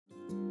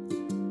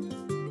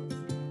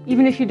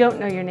Even if you don't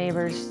know your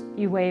neighbors,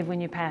 you wave when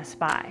you pass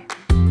by.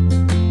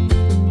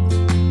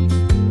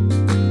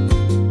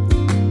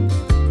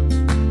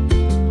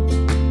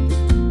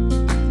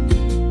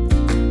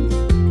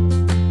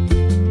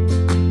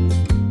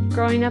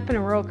 Growing up in a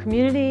rural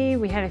community,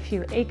 we had a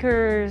few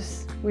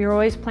acres. We were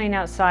always playing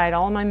outside.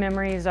 All my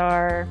memories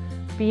are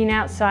being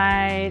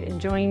outside,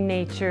 enjoying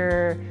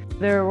nature.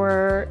 There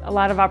were a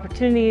lot of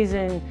opportunities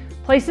and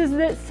places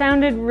that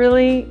sounded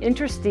really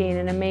interesting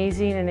and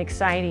amazing and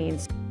exciting.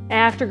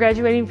 After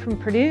graduating from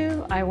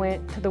Purdue, I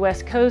went to the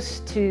West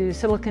Coast to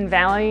Silicon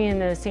Valley in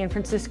the San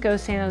Francisco,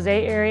 San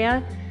Jose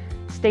area.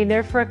 Stayed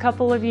there for a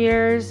couple of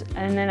years,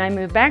 and then I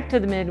moved back to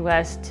the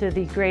Midwest to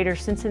the greater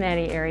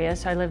Cincinnati area.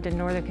 So I lived in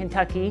northern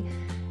Kentucky,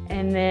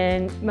 and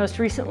then most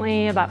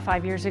recently, about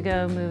 5 years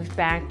ago, moved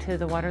back to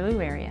the Waterloo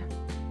area.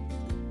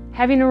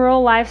 Having a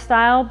rural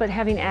lifestyle, but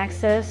having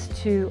access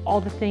to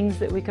all the things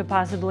that we could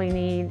possibly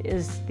need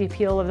is the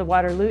appeal of the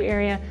Waterloo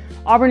area.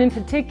 Auburn in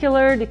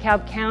particular,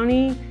 DeKalb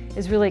County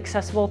is really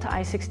accessible to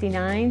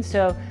I-69,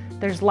 so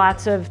there's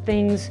lots of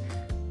things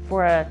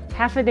for a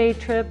half-a-day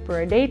trip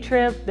or a day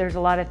trip. There's a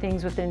lot of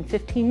things within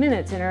 15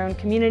 minutes in our own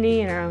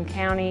community, in our own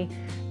county,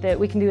 that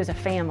we can do as a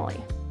family.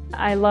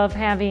 I love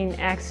having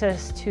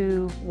access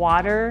to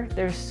water.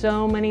 There's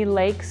so many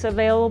lakes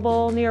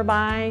available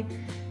nearby,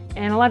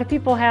 and a lot of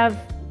people have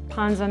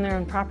ponds on their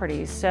own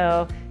properties.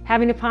 So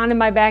having a pond in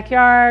my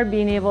backyard,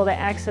 being able to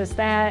access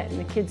that and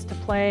the kids to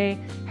play,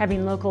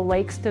 having local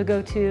lakes to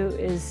go to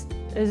is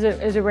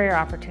a rare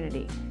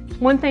opportunity.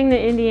 One thing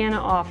that Indiana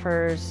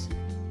offers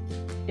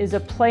is a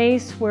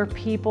place where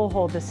people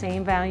hold the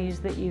same values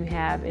that you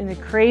have. In the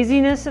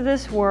craziness of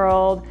this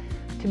world,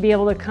 to be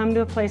able to come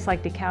to a place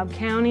like DeKalb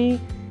County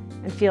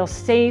and feel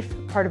safe,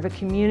 part of a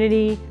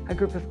community, a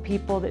group of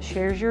people that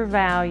shares your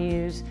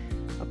values,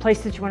 a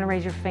place that you want to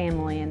raise your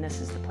family, and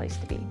this is the place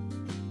to be.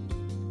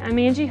 I'm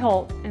Angie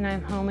Holt, and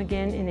I'm home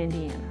again in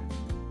Indiana.